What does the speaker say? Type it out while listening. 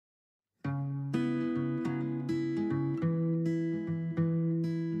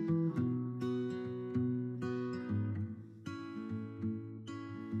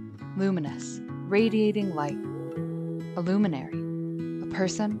Luminous, radiating light, a luminary, a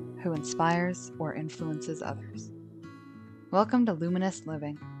person who inspires or influences others. Welcome to Luminous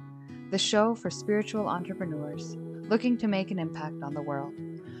Living, the show for spiritual entrepreneurs looking to make an impact on the world,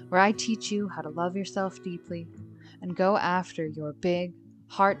 where I teach you how to love yourself deeply and go after your big,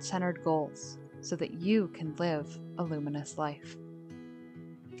 heart centered goals so that you can live a luminous life.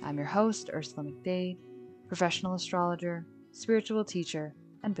 I'm your host, Ursula McDade, professional astrologer, spiritual teacher,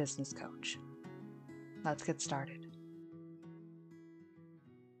 and business coach. Let's get started.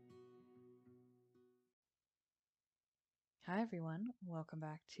 Hi, everyone. Welcome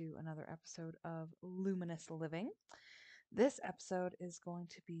back to another episode of Luminous Living. This episode is going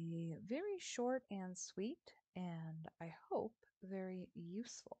to be very short and sweet, and I hope very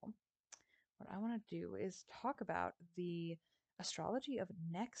useful. What I want to do is talk about the astrology of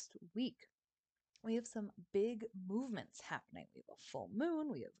next week. We have some big movements happening. We have a full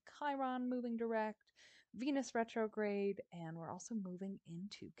moon, we have Chiron moving direct, Venus retrograde, and we're also moving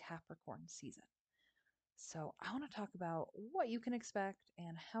into Capricorn season. So, I want to talk about what you can expect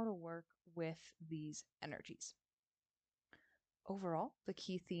and how to work with these energies. Overall, the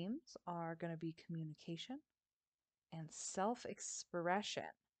key themes are going to be communication and self expression.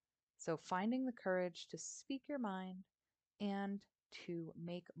 So, finding the courage to speak your mind and to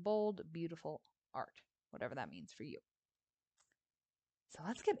make bold, beautiful art, whatever that means for you. So,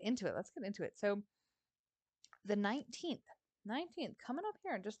 let's get into it. So, the 19th, coming up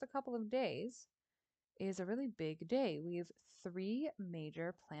here in just a couple of days, is a really big day. We have three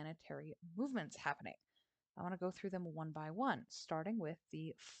major planetary movements happening. I want to go through them one by one, starting with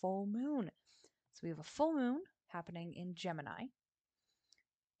the full moon. So we have a full moon happening in Gemini.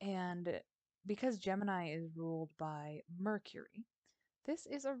 And because Gemini is ruled by Mercury, this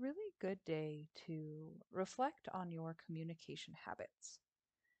is a really good day to reflect on your communication habits.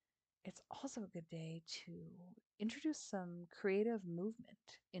 It's also a good day to introduce some creative movement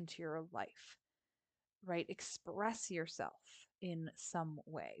into your life, right? Express yourself in some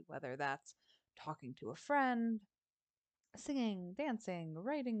way, whether that's talking to a friend, singing, dancing,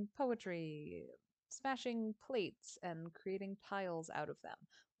 writing poetry, smashing plates and creating tiles out of them.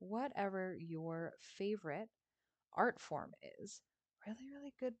 Whatever your favorite art form is, really,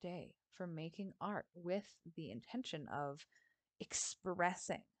 really good day for making art with the intention of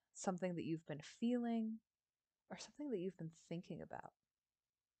expressing something that you've been feeling or something that you've been thinking about.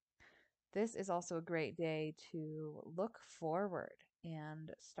 This is also a great day to look forward and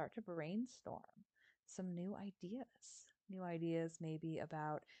start to brainstorm some new ideas. New ideas maybe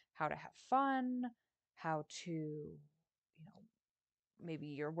about how to have fun, how to, maybe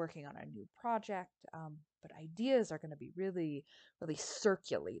you're working on a new project, but ideas are going to be really, really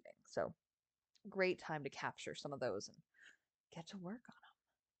circulating. So, great time to capture some of those and get to work on them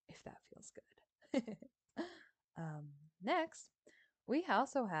if that feels good. um, Next, we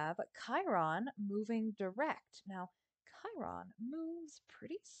also have Chiron moving direct. Now, Chiron moves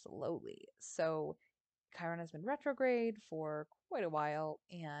pretty slowly. So, Chiron has been retrograde for quite a while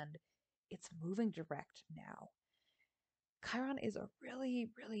and it's moving direct now. Chiron is a really,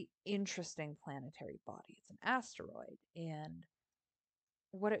 really interesting planetary body. It's an asteroid. And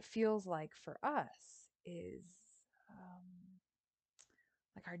what it feels like for us is um,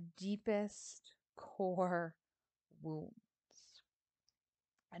 like our deepest core wounds.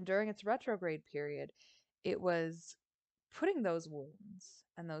 And during its retrograde period, it was putting those wounds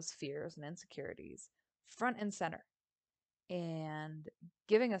and those fears and insecurities front and center and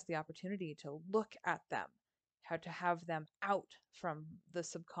giving us the opportunity to look at them, how to have them out from the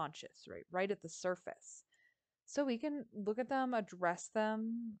subconscious, right at the surface. So we can look at them, address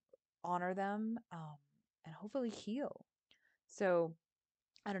them, honor them, and hopefully heal. So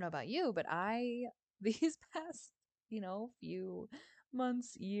I don't know about you, but these past, few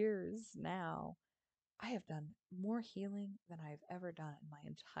months, years now, I have done more healing than I've ever done in my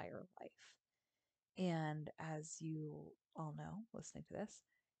entire life. And as you all know, listening to this,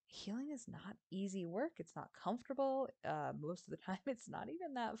 healing is not easy work. It's not comfortable. Most of the time, it's not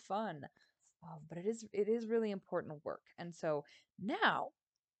even that fun. But it is really important work. And so now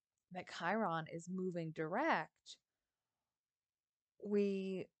that Chiron is moving direct,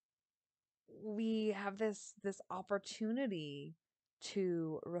 we we have this opportunity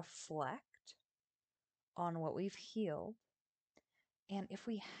to reflect on what we've healed. And if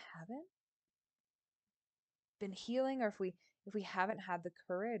we haven't been healing, or if we haven't had the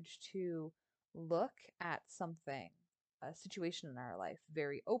courage to look at something, a situation in our life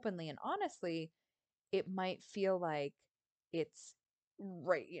very openly and honestly, it might feel like it's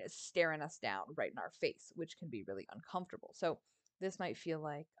right, staring us down right in our face, which can be really uncomfortable. So This might feel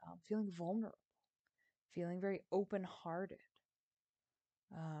like feeling vulnerable, feeling very open hearted,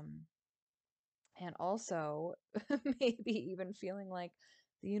 um, and also maybe even feeling like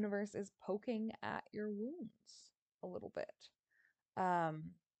the universe is poking at your wounds a little bit.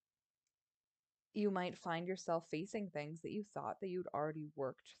 Um, you might find yourself facing things that you thought that you'd already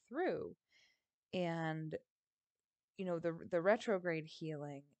worked through. And, the retrograde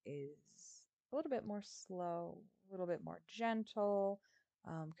healing is a little bit more slow, a little bit more gentle,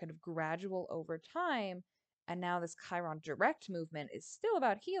 kind of gradual over time. And now this Chiron direct movement is still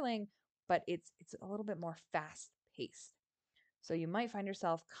about healing, but it's a little bit more fast paced. So you might find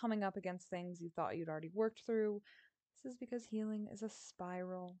yourself coming up against things you thought you'd already worked through. This is because healing is a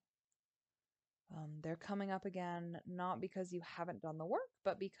spiral. They're coming up again, not because you haven't done the work,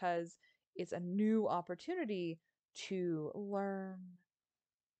 but because it's a new opportunity to learn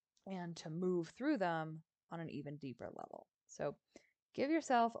and to move through them on an even deeper level. So give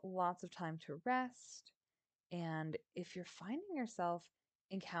yourself lots of time to rest. And if you're finding yourself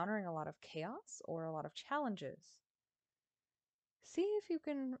encountering a lot of chaos or a lot of challenges, see if you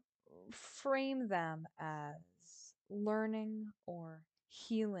can frame them as learning or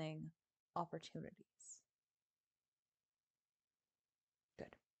healing opportunities.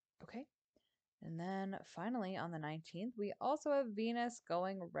 Good. Okay. And then finally, on the 19th, we also have Venus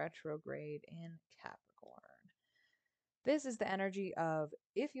going retrograde in Capricorn. This is the energy of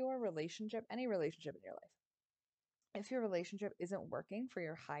if your relationship, any relationship in your life, if your relationship isn't working for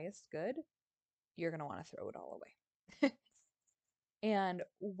your highest good, you're going to want to throw it all away. And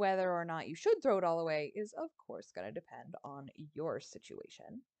whether or not you should throw it all away is, of course, going to depend on your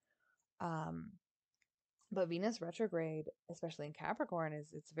situation. Um, but Venus retrograde, especially in Capricorn,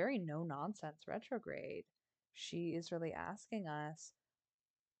 it's very no nonsense retrograde. She is really asking us,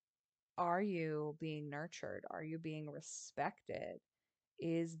 are you being nurtured? Are you being respected?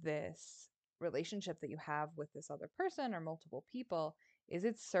 Is this relationship that you have with this other person or multiple people, is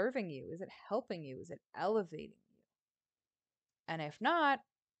it serving you? Is it helping you? Is it elevating you? And if not,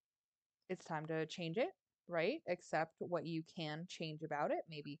 it's time to change it, right? Accept what you can change about it.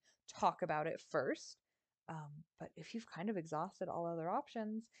 Maybe talk about it first. But if you've kind of exhausted all other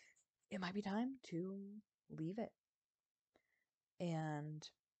options, it might be time to leave it. And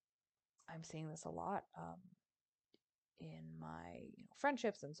I'm seeing this a lot in my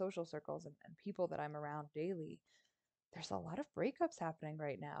friendships and social circles and people that I'm around daily. There's a lot of breakups happening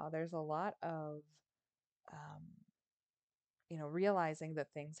right now. There's a lot of um, realizing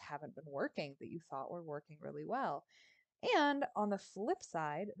that things haven't been working that you thought were working really well. And on the flip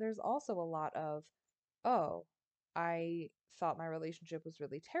side, there's also a lot of, oh, I thought my relationship was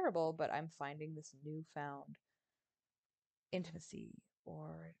really terrible, but I'm finding this newfound intimacy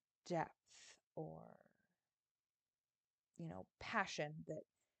or depth or, passion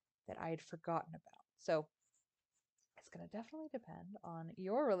that I had forgotten about. So it's going to definitely depend on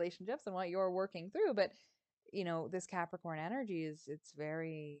your relationships and what you're working through. But, this Capricorn energy it's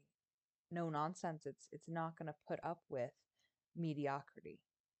very no nonsense. It's not going to put up with mediocrity.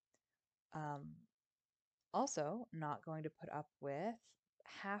 Um, Also, not going to put up with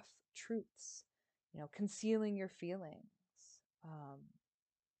half truths, concealing your feelings, um,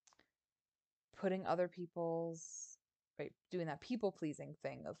 putting other people's, right, doing that people pleasing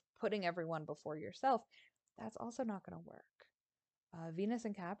thing of putting everyone before yourself. That's also not going to work. Venus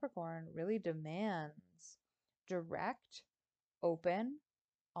in Capricorn really demands direct, open,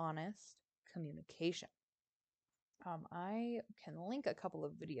 honest communication. I can link a couple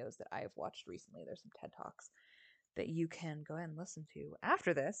of videos that I've watched recently. There's some TED Talks that you can go ahead and listen to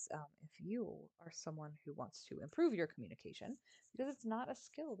after this if you are someone who wants to improve your communication, because it's not a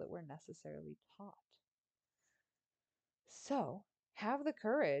skill that we're necessarily taught. So, have the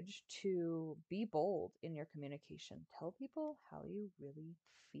courage to be bold in your communication. Tell people how you really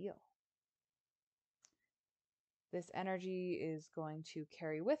feel. This energy is going to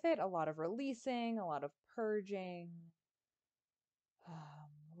carry with it a lot of releasing, a lot of purging,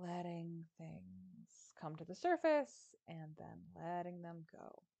 letting things come to the surface and then letting them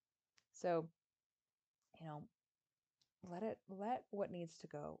go. So, you know, let what needs to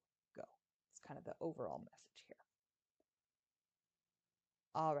go go. It's kind of the overall message here.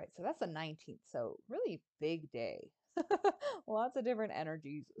 All right, so that's the 19th. So, really big day. Lots of different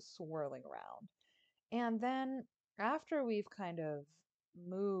energies swirling around. And then after we've kind of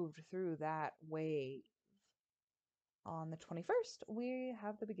moved through that wave, on the 21st, we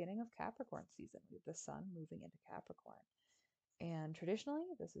have the beginning of Capricorn season. We have the sun moving into Capricorn. And traditionally,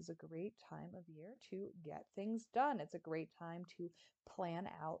 this is a great time of year to get things done. It's a great time to plan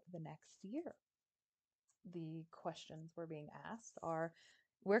out the next year. the questions we're being asked are,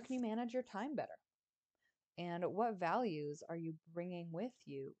 where can you manage your time better? And what values are you bringing with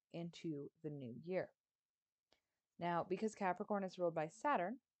you into the new year? Now, because Capricorn is ruled by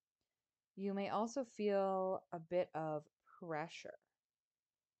Saturn, you may also feel a bit of pressure.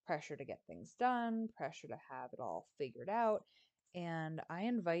 Pressure to get things done, pressure to have it all figured out. And I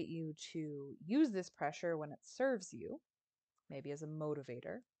invite you to use this pressure when it serves you, maybe as a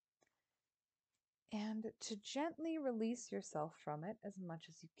motivator, and to gently release yourself from it as much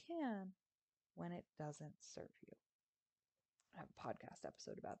as you can when it doesn't serve you. I have a podcast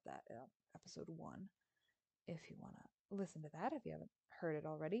episode about that, episode 1, if you want to listen to that, if you haven't heard it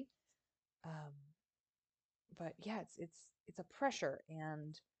already. But yeah, it's a pressure,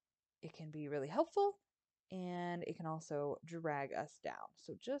 and it can be really helpful, and it can also drag us down.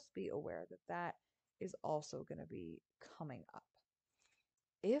 So just be aware that that is also going to be coming up.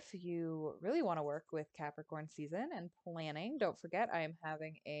 If you really want to work with Capricorn season and planning, don't forget I am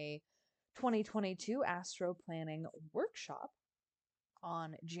having a 2022 astro planning workshop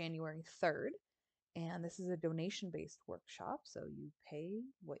on January 3rd. And this is a donation-based workshop, so you pay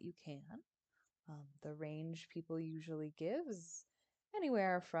what you can. The range people usually give is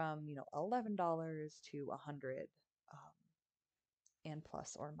anywhere from, $11 to $100, and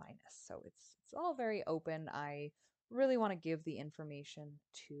plus or minus. So it's all very open. I really want to give the information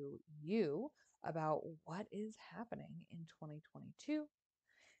to you about what is happening in 2022.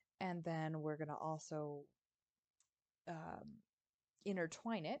 And then we're going to also um,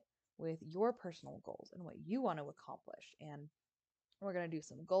 intertwine it with your personal goals and what you want to accomplish. And we're going to do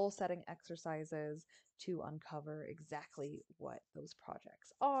some goal setting exercises to uncover exactly what those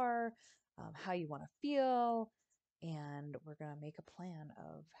projects are, how you want to feel, and we're going to make a plan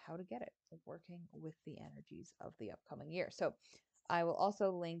of how to get it, working with the energies of the upcoming year. So I will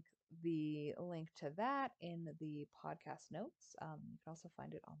also link the link to that in the podcast notes. You can also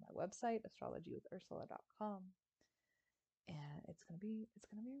find it on my website, astrologywithursula.com. And it's gonna be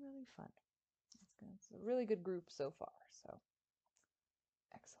really fun. It's a really good group so far. So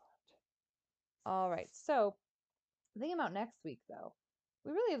excellent. All right. So thinking about next week, though,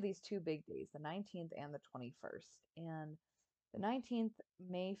 we really have these two big days, the 19th and the 21st. And the 19th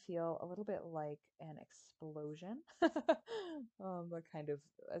may feel a little bit like an explosion, a kind of,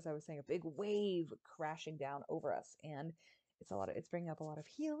 as I was saying, a big wave crashing down over us. And it's bringing up a lot of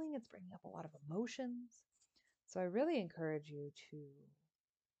healing. It's bringing up a lot of emotions. So I really encourage you to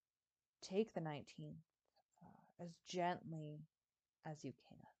take the 19th as gently as you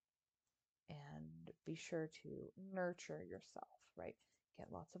can, and be sure to nurture yourself, right?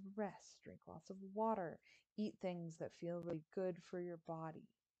 Get lots of rest, drink lots of water, eat things that feel really good for your body.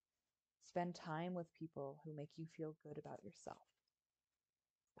 Spend time with people who make you feel good about yourself.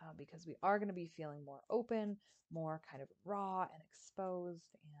 Because we are going to be feeling more open, more kind of raw and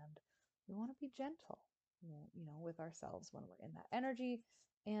exposed, and we want to be gentle, with ourselves when we're in that energy,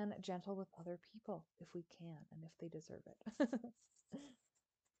 and gentle with other people if we can and if they deserve it.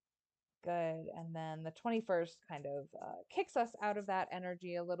 Good. And then the 21st kind of kicks us out of that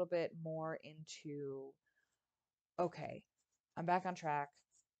energy a little bit more into, okay, I'm back on track.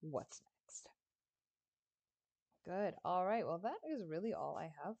 What's next? Good. All right. Well, that is really all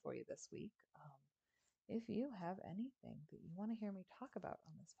I have for you this week. If you have anything that you want to hear me talk about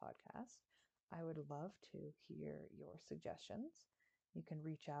on this podcast, I would love to hear your suggestions. You can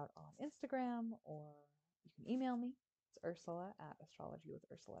reach out on Instagram, or you can email me. It's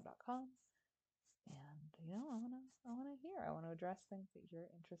Ursula@astrologywithursula.com. And I want to address things that you're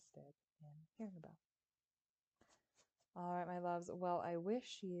interested in hearing about. All right, my loves. Well, I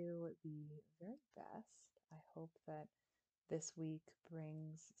wish you the very best. I hope that this week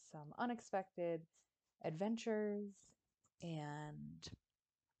brings some unexpected adventures and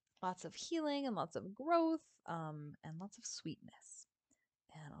lots of healing and lots of growth, and lots of sweetness.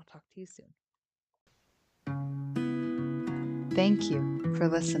 And I'll talk to you soon. Thank you for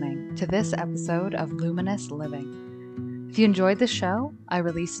listening to this episode of Luminous Living. If you enjoyed the show, I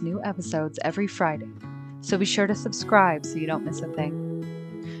release new episodes every Friday, so be sure to subscribe so you don't miss a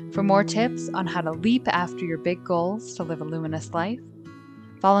thing. For more tips on how to leap after your big goals to live a luminous life,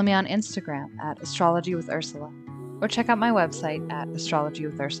 follow me on Instagram @astrologywithursula, or check out my website at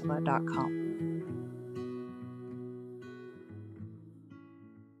astrologywithursula.com.